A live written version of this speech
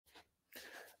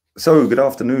So, good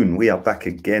afternoon. We are back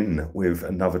again with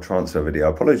another transfer video.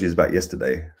 Apologies about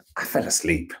yesterday. I fell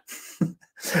asleep.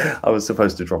 I was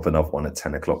supposed to drop another one at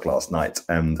 10 o'clock last night,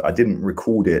 and I didn't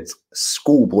record it.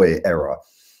 Schoolboy error.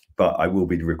 But I will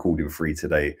be recording 3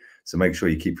 today. So make sure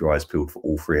you keep your eyes peeled for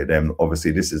all 3 of them.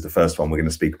 Obviously, this is the first one. We're going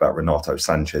to speak about Renato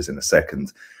Sanches in a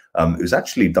second, who's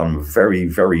actually done very,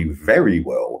 very, very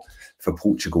well for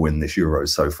Portugal in this Euro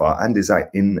so far, and is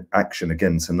in action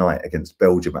again tonight against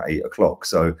Belgium at 8 o'clock.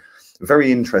 So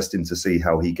very interesting to see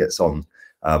how he gets on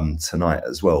tonight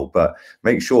as well. But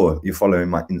make sure you're following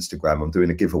my Instagram. I'm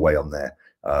doing a giveaway on there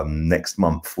next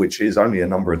month, which is only a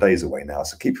number of days away now.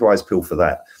 So keep your eyes peeled for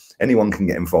that. Anyone can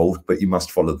get involved, but you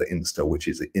must follow the Insta, which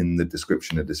is in the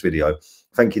description of this video.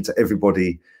 Thank you to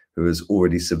everybody who has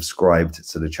already subscribed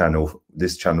to the channel.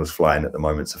 This channel's flying at the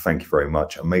moment, so thank you very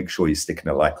much. And make sure you're sticking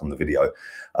a like on the video.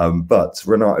 But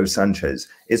Renato Sanches,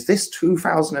 is this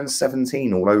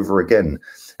 2017 all over again?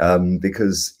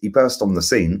 Because he burst on the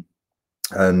scene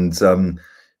and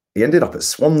he ended up at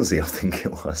Swansea, I think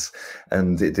it was.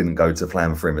 And it didn't go to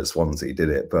plan for him at Swansea, did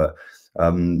it? But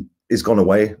he's gone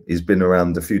away. He's been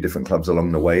around a few different clubs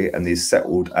along the way, and he's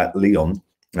settled at Lyon.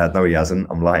 No, he hasn't.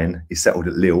 I'm lying. He settled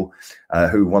at Lille,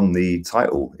 who won the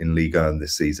title in Ligue 1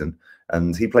 this season.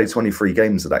 And he played 23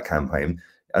 games of that campaign.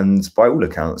 And by all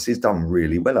accounts, he's done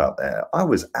really well out there. I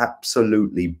was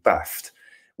absolutely baffed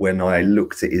when I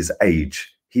looked at his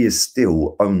age. He is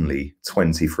still only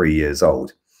 23 years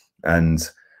old. And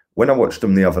when I watched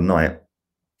him the other night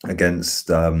against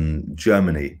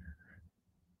Germany,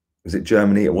 was it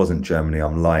Germany? It wasn't Germany.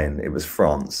 I'm lying. It was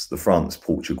France, the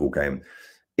France-Portugal game.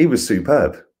 He was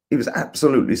superb. He was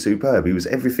absolutely superb. He was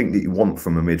everything that you want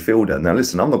from a midfielder. Now,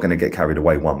 listen, I'm not going to get carried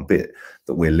away one bit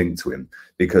that we're linked to him,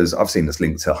 because I've seen us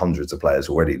linked to hundreds of players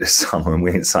already this summer and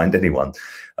we ain't signed anyone.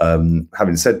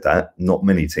 Having said that, not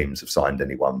many teams have signed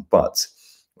anyone, but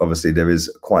obviously there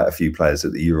is quite a few players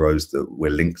at the Euros that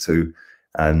we're linked to,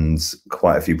 and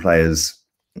quite a few players.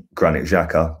 Granit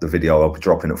Xhaka, the video I'll be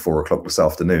dropping at 4 o'clock this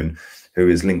afternoon, who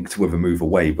is linked with a move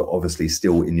away, but obviously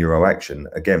still in Euro action.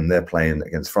 Again, they're playing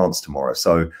against France tomorrow.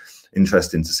 So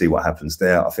interesting to see what happens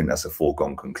there. I think that's a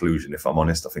foregone conclusion, if I'm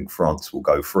honest. I think France will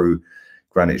go through.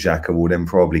 Granit Xhaka will then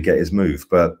probably get his move.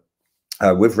 But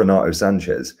with Renato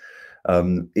Sanches,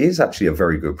 he is actually a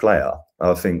very good player.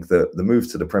 I think that the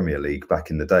move to the Premier League back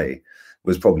in the day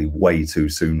was probably way too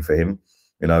soon for him.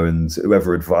 You know, and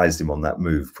whoever advised him on that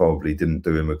move probably didn't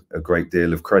do him a great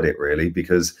deal of credit, really,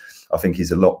 because I think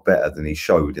he's a lot better than he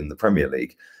showed in the Premier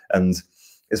League. And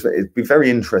it'd be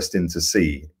very interesting to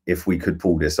see if we could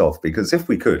pull this off, because if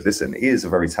we could, listen, he is a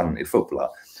very talented footballer.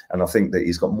 And I think that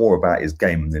he's got more about his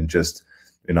game than just,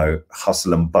 you know,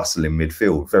 hustle and bustle in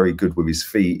midfield. Very good with his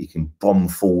feet. He can bomb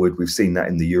forward. We've seen that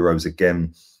in the Euros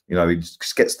again. You know, he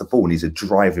just gets the ball and he's a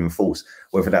driving force,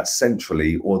 whether that's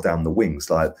centrally or down the wings.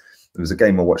 Like, there was a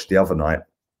game I watched the other night,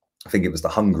 I think it was the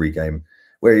Hungary game,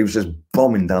 where he was just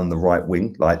bombing down the right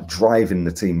wing, like driving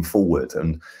the team forward.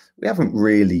 And we haven't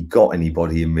really got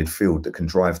anybody in midfield that can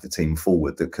drive the team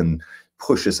forward, that can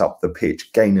push us up the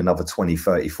pitch, gain another 20,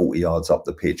 30, 40 yards up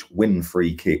the pitch, win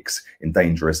free kicks in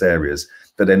dangerous areas,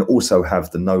 but then also have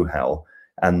the know-how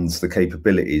and the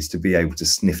capabilities to be able to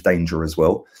sniff danger as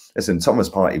well. Listen, Thomas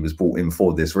Partey was brought in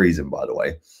for this reason, by the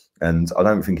way, and I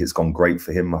don't think it's gone great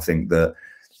for him. I think that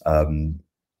a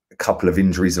couple of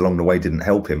injuries along the way didn't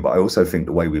help him, but I also think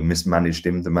the way we mismanaged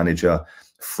him, the manager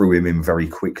threw him in very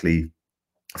quickly,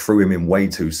 threw him in way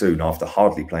too soon after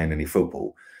hardly playing any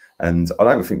football. And I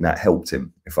don't think that helped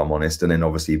him, if I'm honest. And then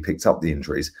obviously he picked up the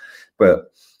injuries.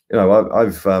 But, you know,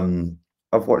 I've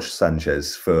watched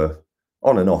Sanches for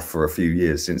on and off for a few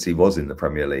years since he was in the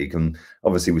Premier League. And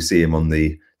obviously we see him on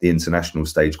the international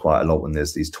stage quite a lot when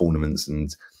there's these tournaments,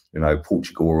 and, you know,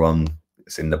 Portugal are on.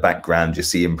 It's in the background, you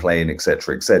see him playing,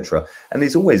 etc., etc. And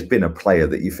he's always been a player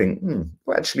that you think,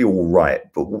 we're actually all right,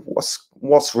 but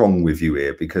what's wrong with you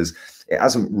here? Because it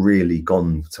hasn't really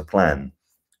gone to plan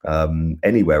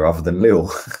anywhere other than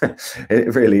Lille.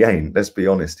 It really ain't. Let's be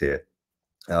honest here.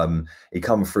 He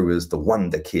come through as the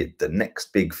wonder kid, the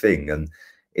next big thing, and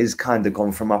is kind of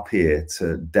gone from up here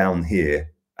to down here.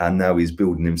 And now he's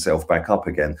building himself back up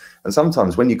again. And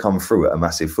sometimes when you come through at a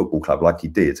massive football club like he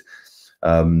did,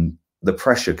 the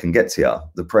pressure can get to you.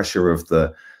 The pressure of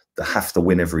the have to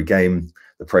win every game,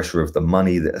 the pressure of the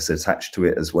money that's attached to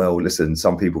it as well. Listen,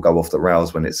 some people go off the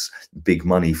rails when it's big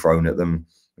money thrown at them.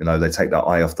 You know, they take that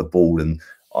eye off the ball and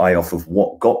eye off of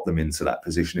what got them into that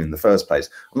position in the first place.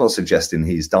 I'm not suggesting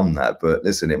he's done that, but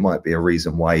listen, it might be a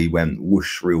reason why he went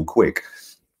whoosh real quick.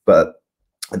 But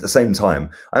at the same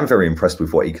time, I'm very impressed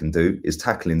with what he can do. His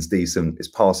tackling's decent, his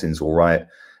passing's all right.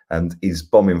 and his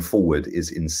bombing forward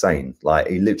is insane. Like,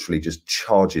 he literally just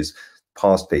charges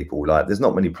past people. Like, there's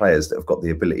not many players that have got the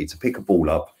ability to pick a ball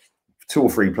up, 2 or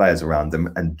 3 players around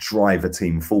them, and drive a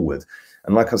team forward.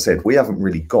 And like I said, we haven't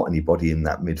really got anybody in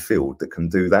that midfield that can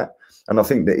do that. And I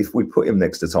think that if we put him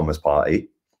next to Thomas Partey,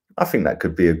 I think that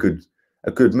could be a good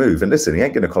move. And listen, he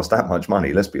ain't going to cost that much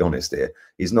money. Let's be honest here.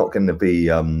 He's not going to be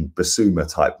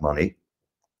Basuma type money.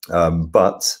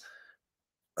 But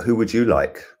who would you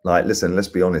like? Like, listen, let's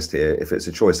be honest here. If it's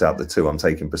a choice out of the two, I'm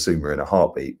taking Basuma in a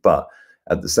heartbeat. But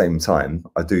at the same time,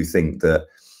 I do think that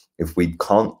if we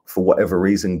can't, for whatever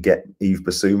reason, get Yves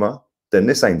Basuma, then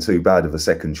this ain't too bad of a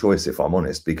second choice, if I'm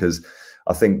honest, because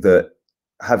I think that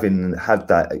having had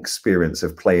that experience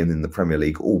of playing in the Premier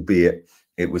League, albeit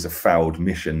it was a failed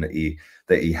mission that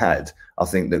he had, I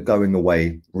think that going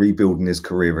away, rebuilding his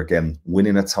career again,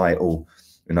 winning a title,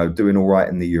 you know, doing all right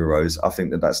in the Euros, I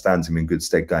think that stands him in good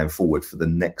stead going forward for the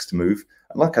next move.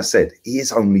 And like I said, he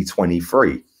is only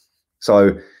 23. So,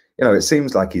 you know, it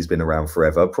seems like he's been around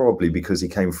forever, probably because he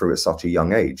came through at such a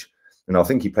young age. And I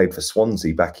think he played for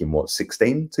Swansea back in, what,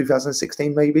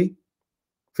 2016 maybe?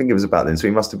 I think it was about then. So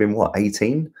he must have been, what,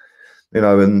 18? You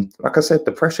know, and like I said,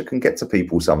 the pressure can get to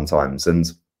people sometimes.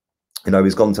 And, you know,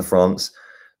 he's gone to France.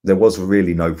 There was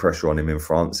really no pressure on him in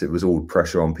France. It was all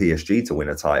pressure on PSG to win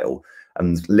a title.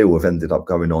 And Lille have ended up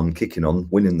going on, kicking on,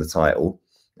 winning the title.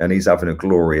 And he's having a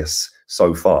glorious,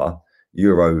 so far,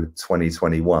 Euro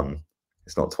 2021.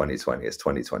 It's not 2020, it's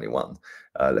 2021.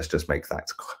 Let's just make that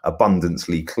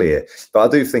abundantly clear. But I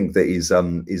do think that he's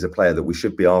a player that we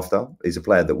should be after. He's a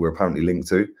player that we're apparently linked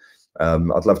to.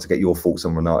 I'd love to get your thoughts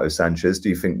on Renato Sanches. Do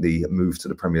you think the move to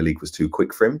the Premier League was too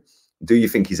quick for him? Do you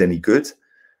think he's any good?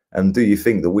 And do you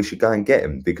think that we should go and get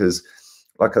him? Because,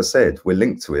 like I said, we're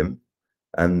linked to him,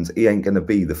 and he ain't going to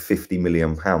be the £50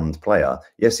 million player.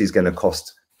 Yes, he's going to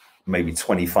cost maybe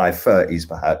 25, 30s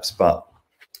perhaps, but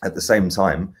at the same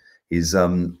time, he's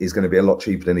going to be a lot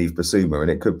cheaper than Yves Basuma,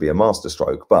 and it could be a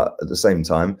masterstroke. But at the same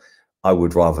time, I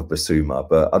would rather Basuma.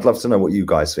 But I'd love to know what you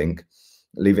guys think.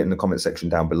 Leave it in the comment section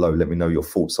down below. Let me know your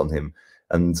thoughts on him.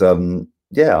 And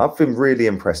yeah, I've been really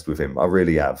impressed with him. I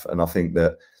really have. And I think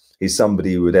that he's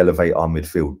somebody who would elevate our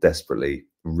midfield desperately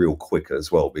real quick as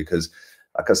well. Because,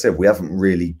 like I said, we haven't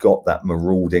really got that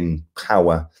marauding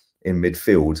power in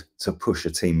midfield to push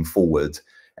a team forward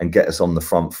and get us on the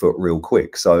front foot real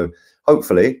quick. So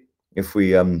hopefully, if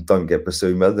we don't get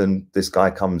Basuma, then this guy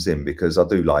comes in, because I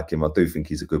do like him. I do think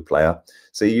he's a good player.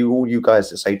 So all you guys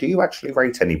that say, do you actually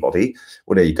rate anybody?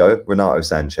 Well, there you go. Renato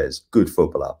Sanches, good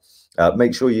footballer.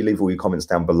 Make sure you leave all your comments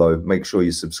down below. Make sure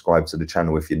you subscribe to the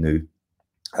channel if you're new.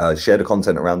 Share the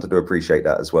content around. I do appreciate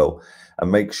that as well.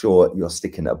 And make sure you're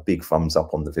sticking a big thumbs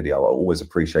up on the video. I always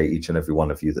appreciate each and every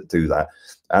one of you that do that.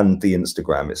 And the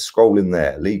Instagram, it's scrolling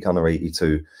there, League Hunter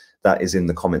 82. That is in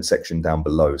the comment section down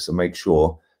below. So make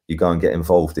sure you go and get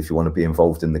involved if you want to be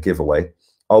involved in the giveaway.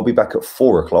 I'll be back at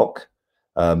 4 o'clock.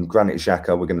 Granit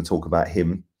Xhaka, we're going to talk about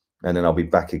him. And then I'll be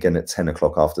back again at 10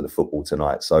 o'clock after the football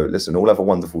tonight. So listen, all have a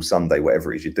wonderful Sunday,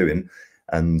 whatever it is you're doing.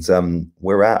 And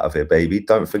we're out of here, baby.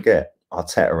 Don't forget,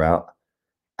 Arteta out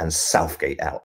and Southgate out.